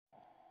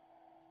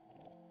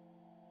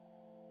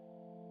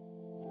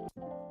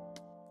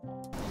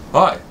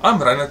Hi,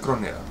 I'm Reynard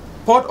Cronje,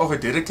 part of a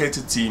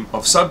dedicated team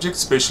of subject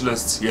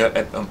specialists here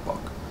at Impaq.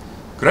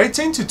 Grade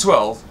 10 to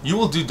 12, you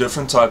will do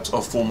different types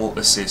of formal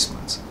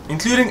assessments,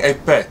 including a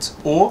PAT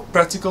or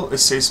Practical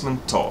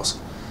Assessment Task.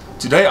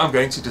 Today I'm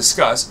going to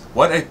discuss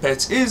what a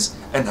PAT is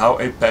and how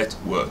a PAT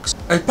works.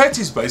 A PAT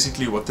is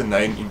basically what the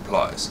name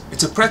implies.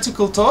 It's a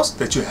practical task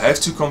that you have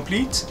to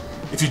complete.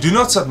 If you do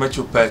not submit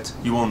your PAT,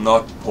 you will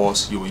not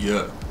pass your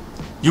year.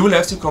 You will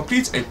have to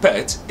complete a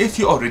PAT if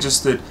you are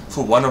registered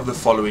for one of the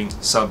following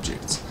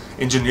subjects: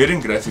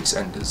 Engineering, Graphics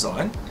and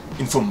Design,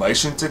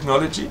 Information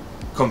Technology,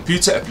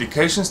 Computer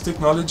Applications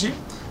Technology,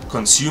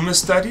 Consumer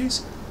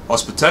Studies,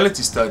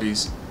 Hospitality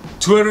Studies,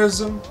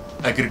 Tourism,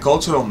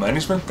 Agricultural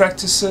Management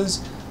Practices,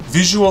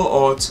 Visual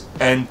Art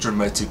and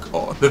Dramatic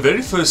Art. The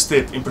very first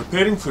step in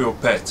preparing for your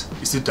PAT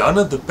is to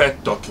download the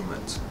PAT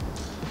document.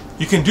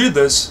 You can do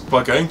this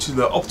by going to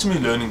the Optimi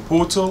Learning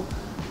portal,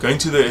 going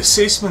to the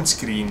assessment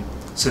screen,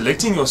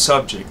 selecting your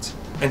subject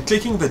and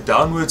clicking the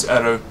downwards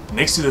arrow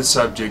next to the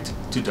subject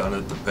to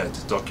download the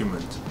PAT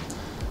document.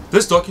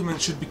 This document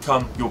should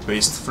become your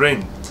best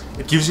friend.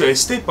 It gives you a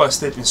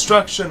step-by-step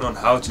instruction on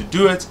how to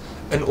do it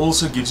and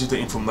also gives you the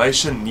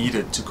information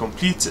needed to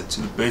complete it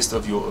to the best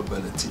of your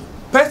ability.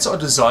 PATs are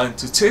designed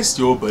to test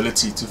your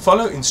ability to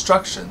follow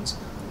instructions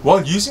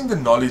while using the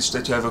knowledge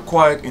that you have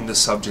acquired in the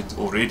subject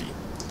already.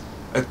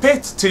 A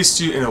PAT tests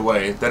you in a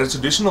way that a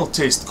traditional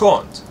test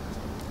can't,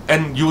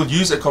 and you will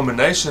use a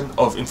combination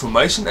of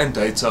information and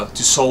data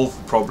to solve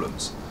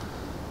problems.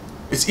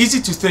 It's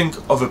easy to think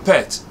of a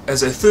PAT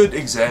as a third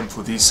exam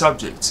for these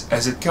subjects,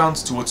 as it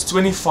counts towards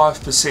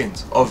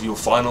 25% of your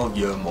final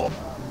year mark.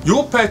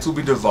 Your PAT will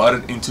be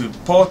divided into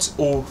parts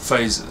or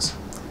phases.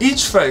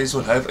 Each phase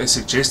will have a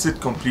suggested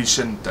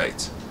completion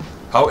date.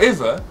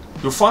 However,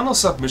 your final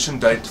submission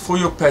date for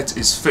your PAT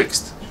is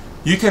fixed.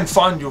 You can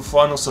find your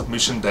final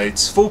submission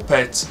dates for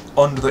PAT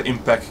on the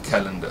Impaq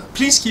calendar.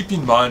 Please keep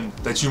in mind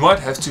that you might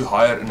have to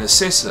hire an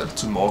assessor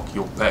to mark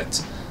your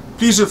PAT.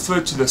 Please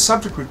refer to the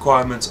subject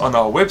requirements on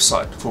our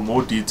website for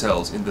more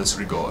details in this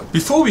regard.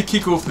 Before we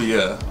kick off the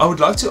year, I would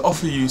like to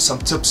offer you some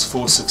tips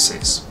for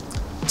success.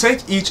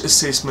 Take each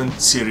assessment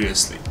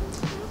seriously.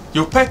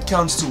 Your PAT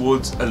counts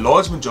towards a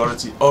large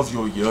majority of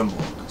your year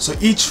mark, so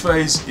each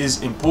phase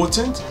is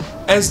important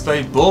as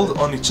they build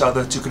on each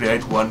other to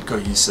create one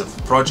cohesive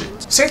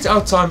project. Set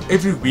out time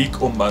every week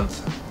or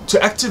month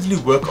to actively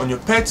work on your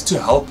PAT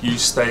to help you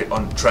stay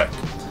on track.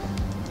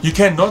 You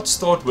cannot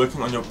start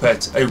working on your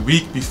PAT a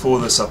week before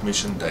the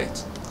submission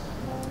date.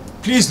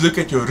 Please look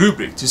at your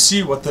rubric to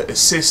see what the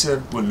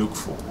assessor will look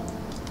for.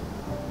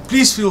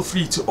 Please feel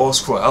free to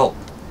ask for help.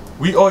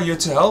 We are here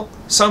to help.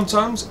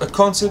 Sometimes a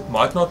concept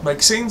might not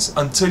make sense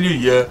until you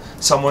hear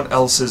someone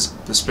else's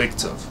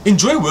perspective.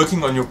 Enjoy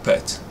working on your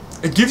PAT.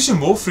 It gives you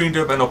more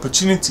freedom and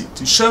opportunity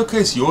to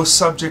showcase your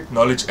subject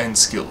knowledge and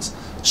skills.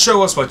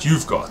 Show us what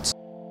you've got.